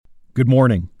Good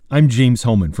morning. I'm James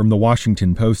Hohmann from The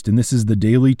Washington Post, and this is the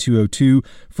Daily 202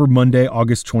 for Monday,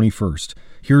 August 21st.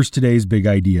 Here's today's big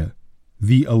idea.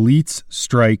 The elites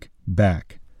strike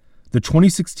back. The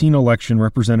 2016 election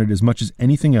represented as much as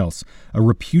anything else a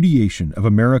repudiation of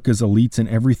America's elites and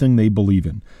everything they believe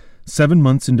in. 7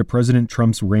 months into President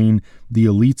Trump's reign, the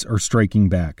elites are striking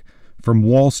back. From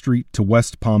Wall Street to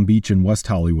West Palm Beach and West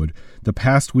Hollywood, the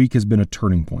past week has been a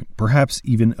turning point, perhaps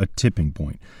even a tipping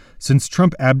point. Since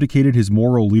Trump abdicated his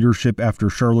moral leadership after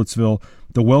Charlottesville,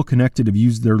 the well-connected have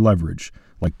used their leverage,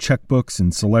 like checkbooks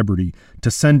and celebrity,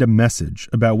 to send a message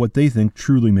about what they think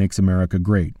truly makes America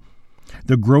great.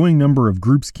 The growing number of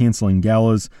groups canceling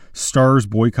galas, stars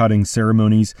boycotting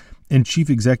ceremonies, and chief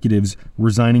executives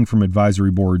resigning from advisory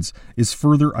boards is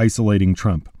further isolating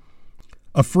Trump.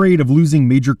 Afraid of losing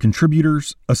major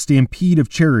contributors, a stampede of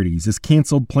charities has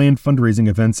canceled planned fundraising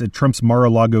events at Trump's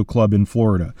Mar-a-Lago club in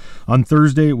Florida. On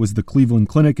Thursday, it was the Cleveland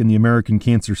Clinic and the American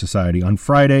Cancer Society. On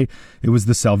Friday, it was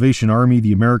the Salvation Army,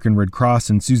 the American Red Cross,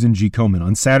 and Susan G. Komen.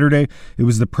 On Saturday, it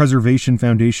was the Preservation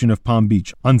Foundation of Palm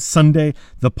Beach. On Sunday,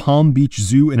 the Palm Beach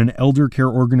Zoo and an elder care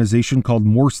organization called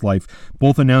Morse Life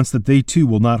both announced that they too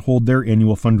will not hold their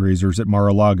annual fundraisers at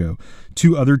Mar-a-Lago.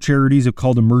 Two other charities have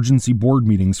called emergency board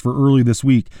meetings for early this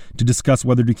week to discuss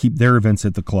whether to keep their events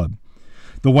at the club.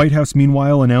 The White House,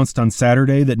 meanwhile, announced on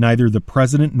Saturday that neither the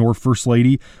President nor First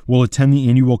Lady will attend the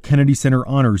annual Kennedy Center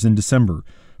Honors in December.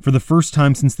 For the first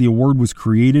time since the award was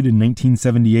created in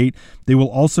 1978, they will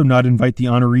also not invite the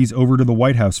honorees over to the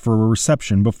White House for a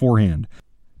reception beforehand.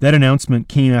 That announcement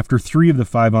came after 3 of the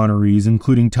 5 honorees,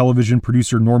 including television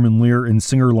producer Norman Lear and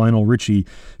singer Lionel Richie,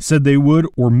 said they would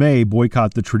or may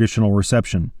boycott the traditional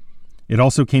reception. It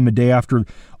also came a day after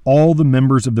all the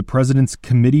members of the President's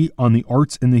Committee on the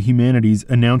Arts and the Humanities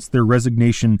announced their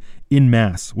resignation en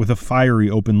masse with a fiery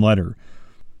open letter.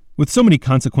 With so many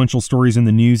consequential stories in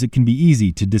the news, it can be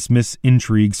easy to dismiss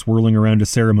intrigue swirling around a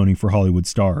ceremony for Hollywood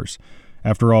stars.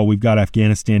 After all, we've got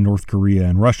Afghanistan, North Korea,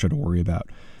 and Russia to worry about.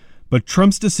 But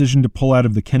Trump's decision to pull out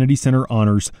of the Kennedy Center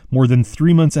Honors more than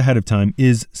 3 months ahead of time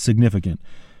is significant.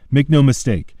 Make no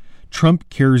mistake, Trump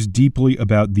cares deeply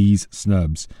about these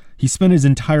snubs. He spent his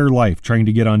entire life trying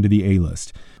to get onto the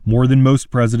A-list. More than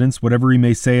most presidents, whatever he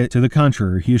may say to the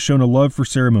contrary, he has shown a love for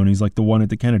ceremonies like the one at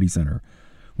the Kennedy Center.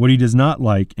 What he does not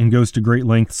like and goes to great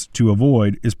lengths to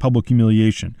avoid is public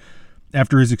humiliation.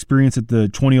 After his experience at the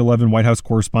 2011 White House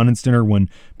Correspondents' Dinner when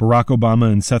Barack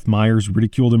Obama and Seth Meyers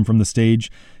ridiculed him from the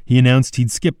stage, he announced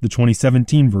he'd skip the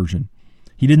 2017 version.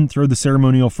 He didn't throw the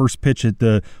ceremonial first pitch at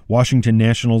the Washington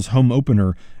Nationals home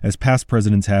opener, as past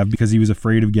presidents have, because he was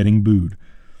afraid of getting booed.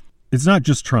 It's not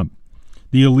just Trump.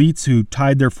 The elites who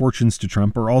tied their fortunes to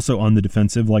Trump are also on the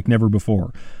defensive like never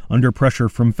before, under pressure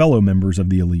from fellow members of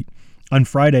the elite. On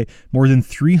Friday, more than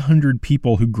 300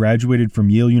 people who graduated from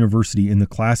Yale University in the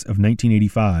class of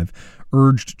 1985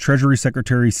 urged Treasury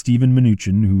Secretary Steven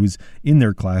Mnuchin, who was in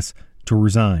their class, to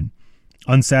resign.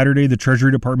 On Saturday, the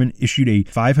Treasury Department issued a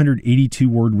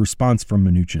 582-word response from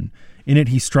Mnuchin. In it,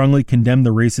 he strongly condemned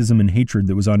the racism and hatred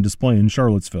that was on display in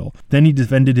Charlottesville. Then he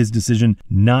defended his decision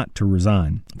not to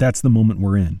resign. That's the moment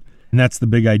we're in. And that's the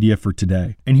big idea for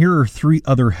today. And here are 3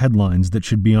 other headlines that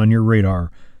should be on your radar.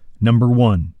 Number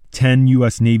 1. 10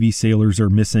 U.S. Navy sailors are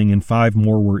missing and 5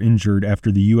 more were injured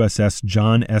after the USS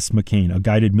John S. McCain, a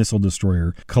guided missile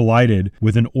destroyer, collided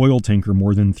with an oil tanker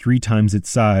more than 3 times its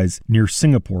size near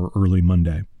Singapore early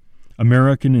Monday.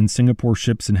 American and Singapore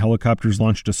ships and helicopters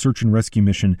launched a search and rescue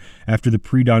mission after the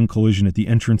pre-dawn collision at the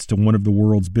entrance to one of the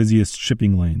world's busiest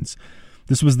shipping lanes.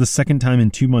 This was the second time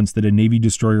in 2 months that a Navy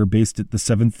destroyer based at the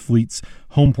 7th Fleet's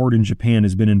home port in Japan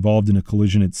has been involved in a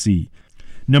collision at sea.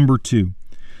 Number 2.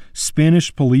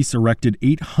 Spanish police erected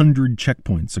 800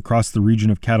 checkpoints across the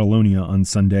region of Catalonia on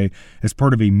Sunday as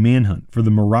part of a manhunt for the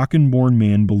Moroccan-born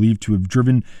man believed to have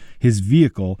driven his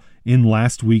vehicle in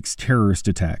last week's terrorist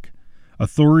attack.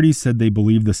 Authorities said they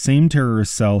believe the same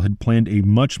terrorist cell had planned a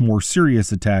much more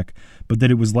serious attack, but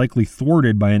that it was likely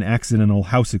thwarted by an accidental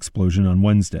house explosion on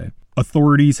Wednesday.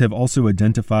 Authorities have also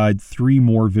identified 3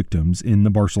 more victims in the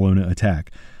Barcelona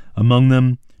attack. Among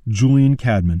them, Julian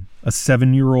Cadman, a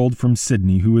 7-year-old from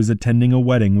Sydney who was attending a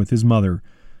wedding with his mother,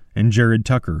 and Jared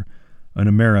Tucker, an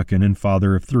American and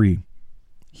father of 3.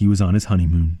 He was on his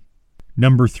honeymoon.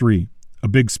 Number 3, a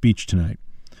big speech tonight.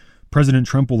 President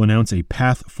Trump will announce a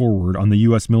path forward on the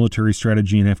U.S. military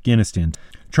strategy in Afghanistan.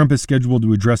 Trump is scheduled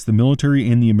to address the military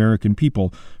and the American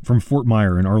people from Fort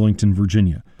Myer in Arlington,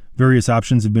 Virginia. Various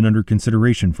options have been under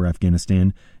consideration for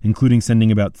Afghanistan, including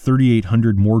sending about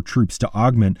 3,800 more troops to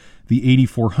augment the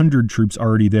 8,400 troops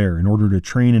already there in order to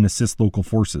train and assist local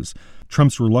forces.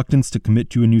 Trump's reluctance to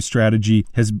commit to a new strategy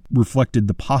has reflected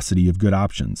the paucity of good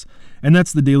options. And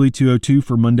that's the Daily 202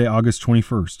 for Monday, August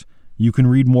 21st. You can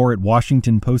read more at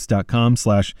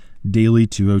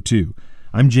WashingtonPost.com/Daily202.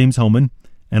 I'm James Hohmann,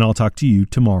 and I'll talk to you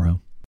tomorrow.